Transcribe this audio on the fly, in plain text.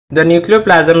The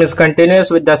nucleoplasm is continuous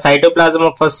with the cytoplasm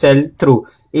of a cell through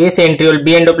A. centriole,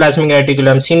 B. endoplasmic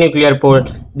reticulum, C. nuclear pore,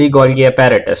 D. Golgi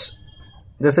apparatus.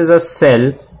 This is a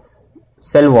cell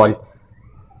wall.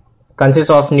 Consists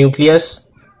of nucleus.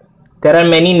 There are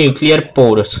many nuclear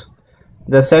pores.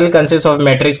 The cell consists of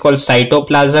matrix called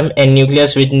cytoplasm and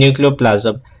nucleus with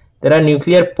nucleoplasm. There are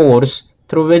nuclear pores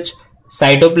through which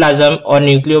cytoplasm or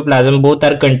nucleoplasm both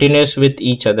are continuous with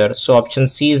each other. So option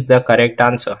C is the correct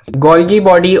answer. Golgi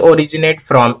body originate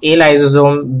from A.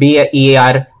 lysosome, B.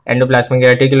 ER, endoplasmic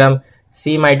reticulum,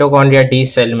 C. mitochondria, D.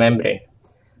 cell membrane.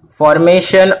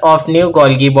 Formation of new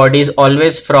Golgi bodies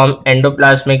always from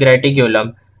endoplasmic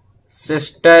reticulum.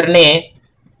 Cisternae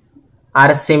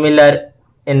are similar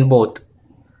in both.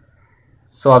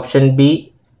 So option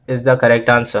B is the correct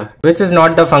answer. Which is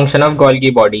not the function of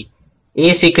Golgi body?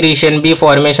 A. secretion, B.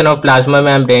 formation of plasma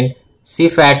membrane, C.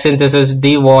 fat synthesis,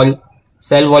 D.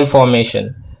 cell wall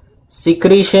formation.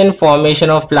 Secretion, formation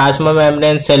of plasma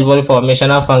membrane, cell wall formation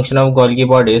are function of Golgi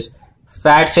bodies.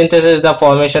 Fat synthesis is the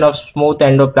formation of smooth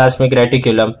endoplasmic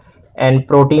reticulum, and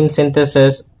protein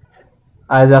synthesis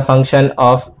are the function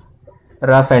of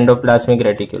rough endoplasmic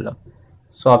reticulum.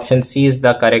 So option C is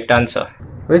the correct answer.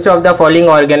 Which of the following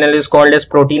organelle is called as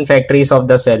protein factories of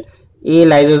the cell? A.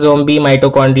 lysosome, B.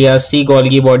 mitochondria, C.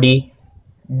 Golgi body,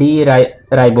 D.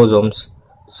 ribosomes.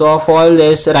 So of all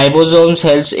this, ribosomes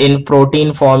helps in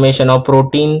protein formation or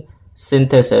protein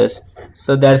synthesis.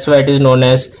 So that's why it is known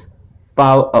as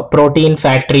protein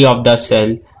factory of the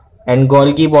cell. And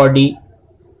Golgi body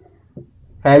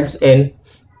helps in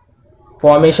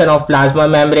formation of plasma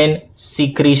membrane,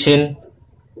 secretion,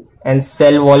 and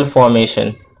cell wall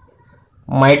formation.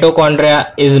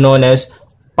 Mitochondria is known as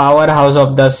powerhouse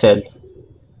of the cell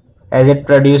as it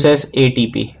produces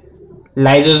ATP.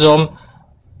 Lysosome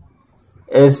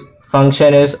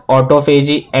function is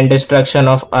autophagy and destruction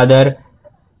of other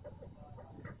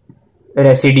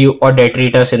residue or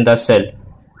detritus in the cell.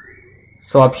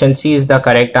 So option C is the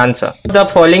correct answer. The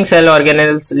following cell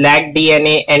organelles lack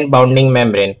DNA and bounding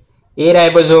membrane. A.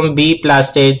 ribosome, B.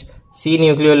 plastids, C.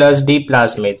 nucleolus, D.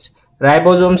 plasmids.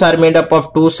 Ribosomes are made up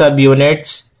of two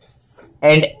subunits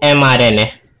and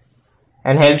mRNA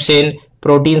and helps in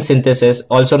protein synthesis,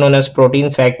 also known as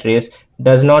protein factories.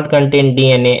 Does not contain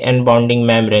DNA and bounding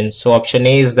membrane. So option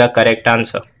A is the correct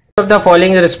answer. Which of the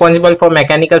following is responsible for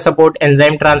mechanical support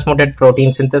enzyme transported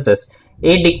protein synthesis?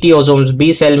 A. dictyosomes,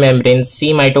 B. cell membrane,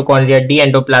 C. mitochondria, D.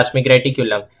 endoplasmic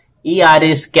reticulum. ER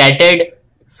is scattered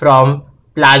from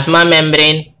plasma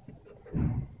membrane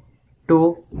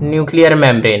to nuclear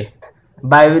membrane,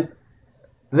 by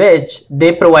which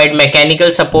they provide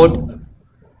mechanical support.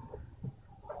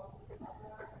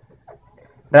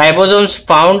 Ribosomes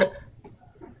found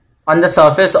on the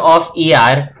surface of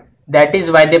ER, that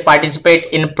is why they participate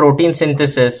in protein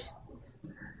synthesis,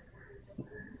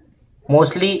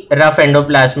 mostly rough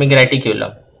endoplasmic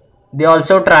reticulum. They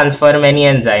also transfer many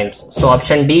enzymes. So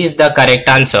option D is the correct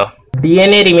answer.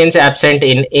 DNA remains absent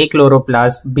in A.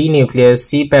 chloroplast, B. nucleus,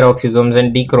 C. peroxisomes,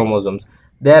 and D. chromosomes.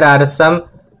 There are some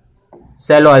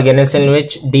cell organelles in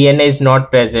which DNA is not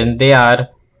present. They are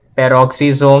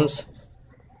peroxisomes,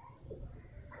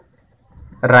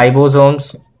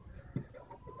 ribosomes,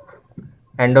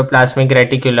 endoplasmic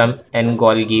reticulum, and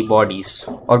Golgi bodies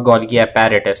or Golgi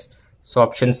apparatus. So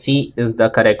option C is the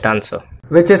correct answer.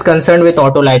 Which is concerned with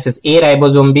autolysis? A.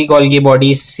 ribosome, B. Golgi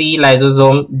body, C.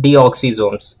 lysosome, D.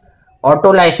 oxysomes.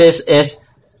 Autolysis is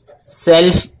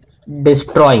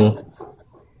self-destroying.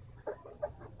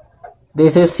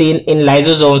 This is seen in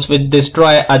lysosomes which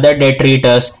destroy other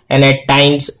detritus and at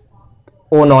times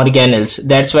own organelles.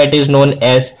 That's why it is known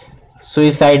as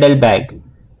suicidal bag.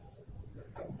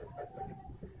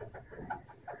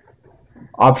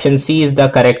 Option C is the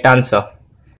correct answer.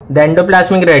 The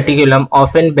endoplasmic reticulum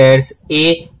often bears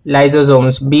A.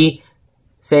 lysosomes, B.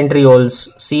 centrioles,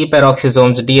 C.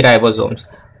 peroxisomes, D. ribosomes.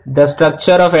 The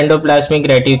structure of endoplasmic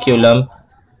reticulum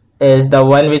is the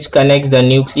one which connects the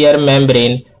nuclear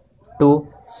membrane to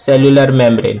cellular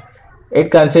membrane.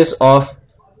 It consists of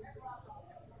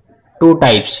two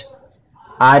types,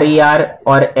 RER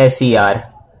or SER.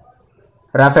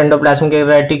 Rough endoplasmic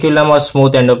reticulum or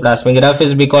smooth endoplasmic. Rough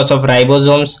is because of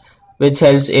ribosomes which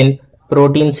helps in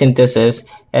protein synthesis,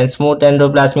 and smooth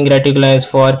endoplasmic reticulum is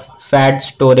for fat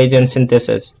storage and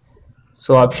synthesis.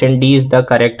 So option D is the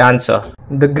correct answer.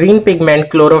 The green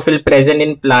pigment chlorophyll present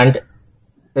in plant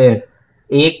in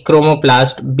A.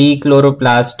 chromoplast, B.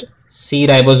 chloroplast, C.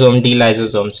 ribosome, D.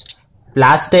 lysosomes.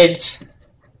 Plastids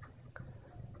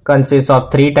consists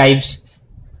of three types.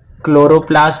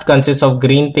 Chloroplast consists of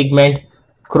green pigment,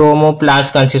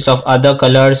 chromoplast consists of other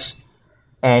colors,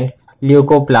 and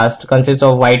leucoplast consists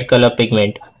of white color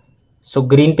pigment. So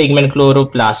green pigment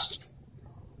chloroplast,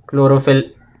 chlorophyll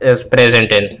is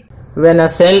present in. When a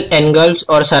cell engulfs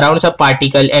or surrounds a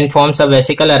particle and forms a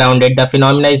vesicle around it, the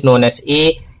phenomena is known as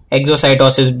A.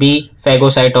 Exocytosis, B.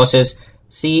 Phagocytosis,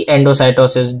 C.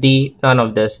 Endocytosis, D. None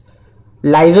of this.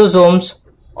 Lysosomes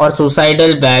or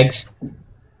suicidal bags,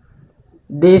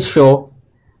 they show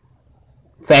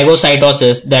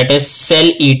phagocytosis, that is cell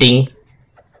eating.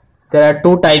 There are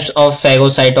two types of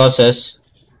phagocytosis,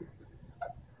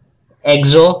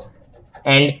 exo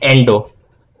and endo.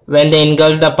 When they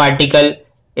engulf the particle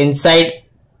inside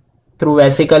through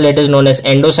vesicle, it is known as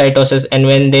endocytosis, and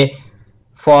when they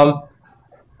form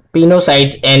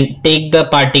pinocytes and take the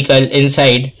particle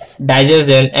inside, digest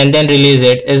them and then release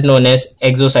it, is known as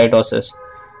exocytosis.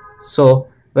 So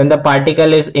when the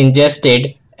particle is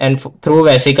ingested and through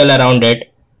vesicle around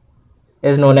it,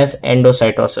 is known as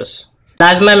endocytosis.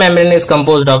 Plasma membrane is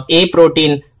composed of A.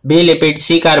 protein, B. lipid,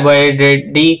 C.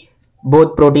 carbohydrate, D.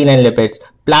 both protein and lipids.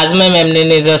 Plasma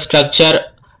membrane is a structure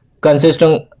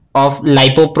consisting of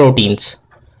lipoproteins.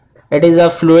 It is a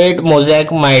fluid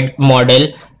mosaic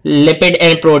model. Lipid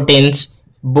and proteins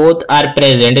both are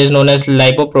present, is known as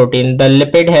lipoprotein. The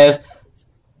lipid have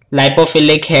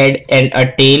lipophilic head and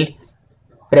a tail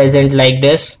present like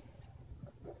this.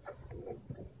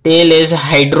 Tail is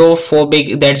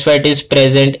hydrophobic, that's why it is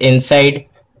present inside.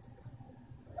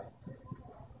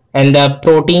 And the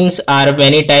proteins are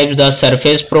many types: the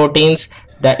surface proteins,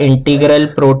 the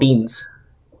integral proteins.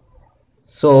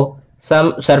 So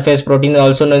some surface proteins,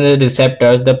 also known as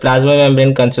receptors. The plasma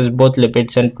membrane consists both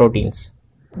lipids and proteins.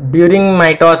 During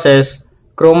mitosis,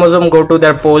 chromosomes go to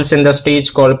their poles in the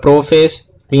stage called prophase,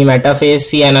 B. metaphase,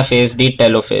 C. anaphase, D.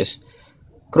 telophase.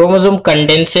 Chromosome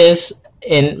condenses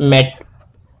in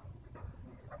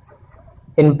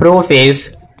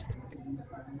prophase.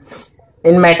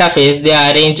 In metaphase, they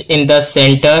are arranged in the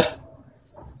center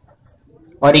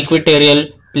or equatorial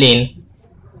plane.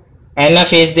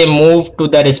 Anaphase, they move to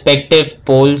the respective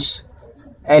poles,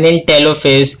 and in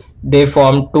telophase they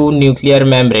form two nuclear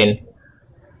membrane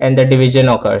and the division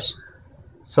occurs.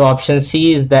 So option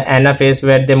C is the anaphase,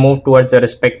 where they move towards the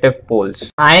respective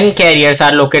poles. Ion carriers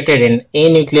are located in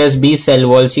A. nucleus, B. cell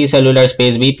wall, C. cellular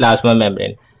space, B. plasma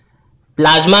membrane.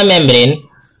 Plasma membrane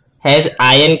has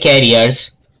ion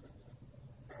carriers.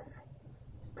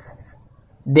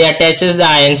 They attaches the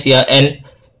ions here and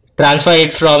transfer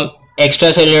it from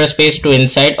extracellular space to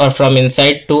inside or from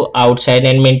inside to outside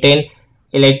and maintain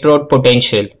electrode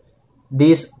potential.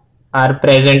 These are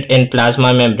present in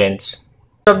plasma membranes.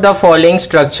 Of the following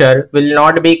structure will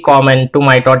not be common to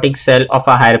mitotic cell of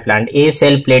a higher plant: A.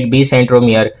 cell plate, B.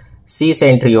 centromere, C.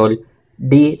 centriole,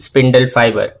 D. spindle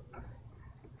fiber.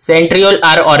 Centriole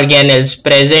are organelles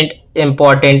present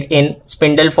important in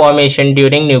spindle formation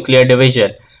during nuclear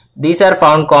division. These are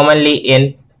found commonly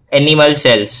in animal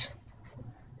cells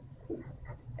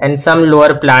and some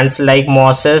lower plants like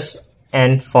mosses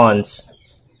and ferns.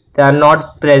 They are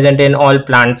not present in all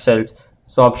plant cells.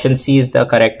 So option C is the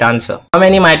correct answer. How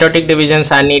many mitotic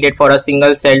divisions are needed for a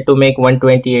single cell to make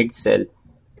 128 cell?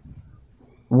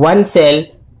 One cell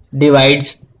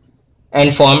divides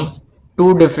and forms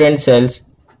two different cells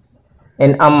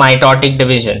in a mitotic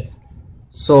division.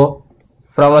 So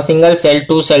from a single cell,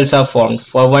 two cells are formed.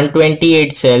 For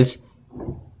 128 cells,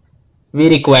 we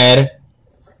require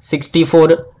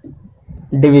 64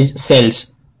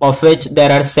 cells, of which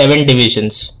there are 7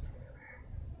 divisions.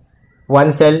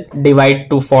 One cell divide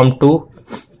to form 2,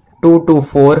 2 to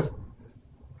 4,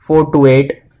 4 to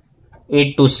 8,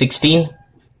 8 to 16,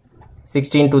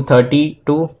 16 to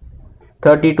 32,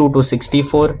 32 to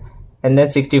 64, and then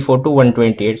 64 to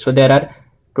 128. So there are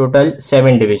total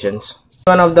 7 divisions.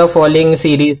 One of the following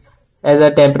series as a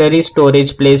temporary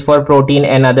storage place for protein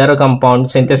and other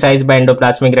compounds synthesized by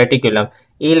endoplasmic reticulum: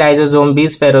 A. lysosome, B.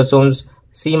 spherosomes,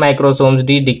 C. microsomes,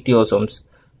 D. dictyosomes.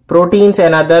 Proteins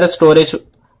and other storage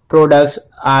products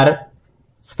are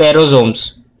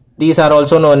spherosomes. These are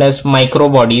also known as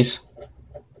microbodies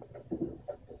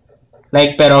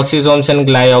like peroxisomes and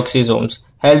glyoxysomes.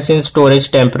 Helps in storage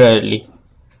temporarily.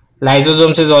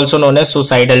 Lysosomes is also known as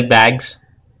suicidal bags,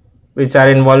 which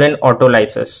are involved in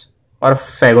autolysis or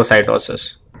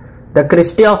phagocytosis. The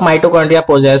cristae of mitochondria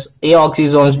possess A.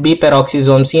 oxysomes, B.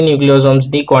 peroxisomes, C.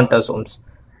 nucleosomes, D. quantasomes.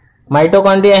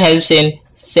 Mitochondria helps in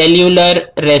cellular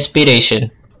respiration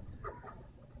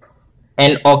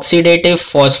and oxidative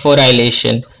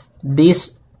phosphorylation.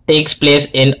 This takes place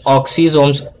in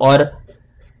oxysomes or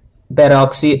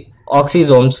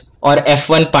peroxisomes or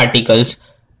F1 particles,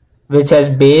 which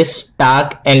has base,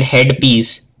 stalk and head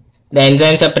piece. The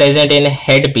enzymes are present in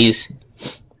head piece.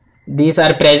 These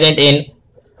are present in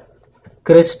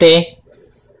cristae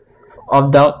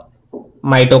of the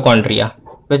mitochondria,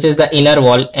 which is the inner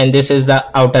wall, and this is the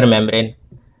outer membrane.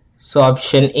 So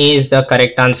option A is the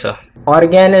correct answer.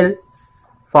 Organelle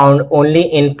found only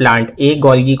in plant. A.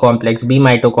 Golgi complex. B.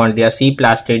 Mitochondria. C.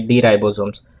 Plastid. D.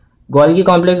 Ribosomes. Golgi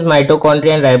complex,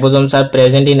 mitochondria and ribosomes are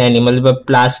present in animals, but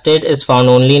plastid is found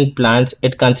only in plants.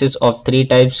 It consists of three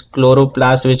types: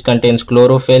 chloroplast, which contains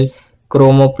chlorophyll;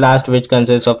 chromoplast, which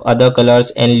consists of other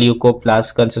colors; and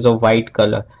leucoplast, consists of white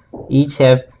color. Each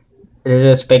have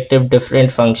respective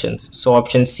different functions. So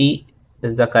option C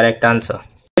is the correct answer.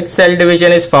 Which cell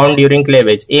division is found during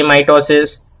cleavage? A.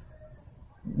 Mitosis.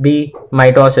 B.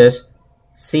 Mitosis.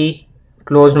 C.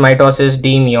 Closed mitosis.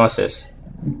 D. Meiosis.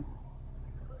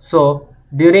 So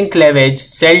during cleavage,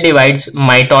 cell divides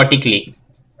mitotically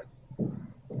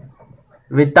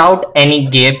without any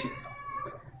gap.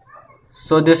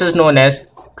 So this is known as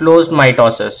closed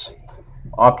mitosis.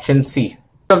 Option C.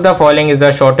 Which of the following is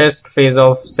the shortest phase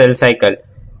of cell cycle?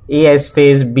 A. S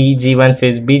phase. B. G1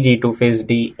 phase. B. G2 phase.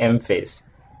 D. M phase.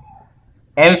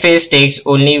 M phase takes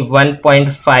only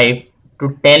 1.5 to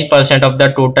 10% of the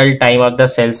total time of the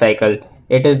cell cycle.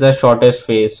 It is the shortest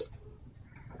phase.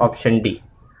 Option D,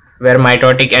 where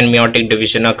mitotic and meiotic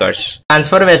division occurs.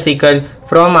 Transfer vesicle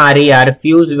from RER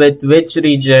fuse with which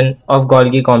region of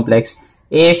Golgi complex?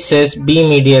 A. Cis. B.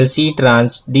 Medial. C.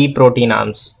 Trans. D. Protein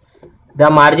arms. The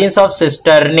margins of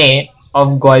cisternae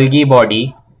of Golgi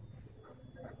body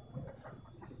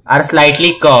are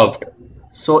slightly curved.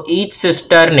 So each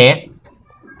cisternae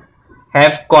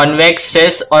have convex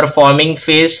cis or forming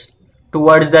face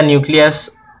towards the nucleus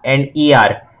and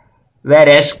ER,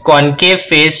 whereas concave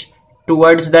face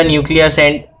towards the nucleus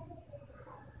and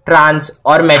trans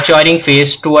or maturing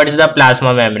phase towards the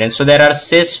plasma membrane. So there are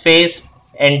cis phase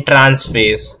and trans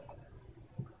phase.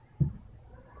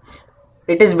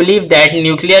 It is believed that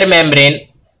nuclear membrane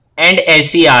and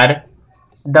SER,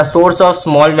 the source of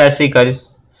small vesicle,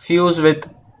 fuse with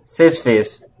cis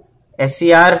phase.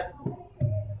 SER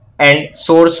and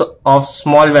source of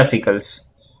small vesicles.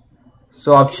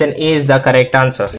 So option A is the correct answer.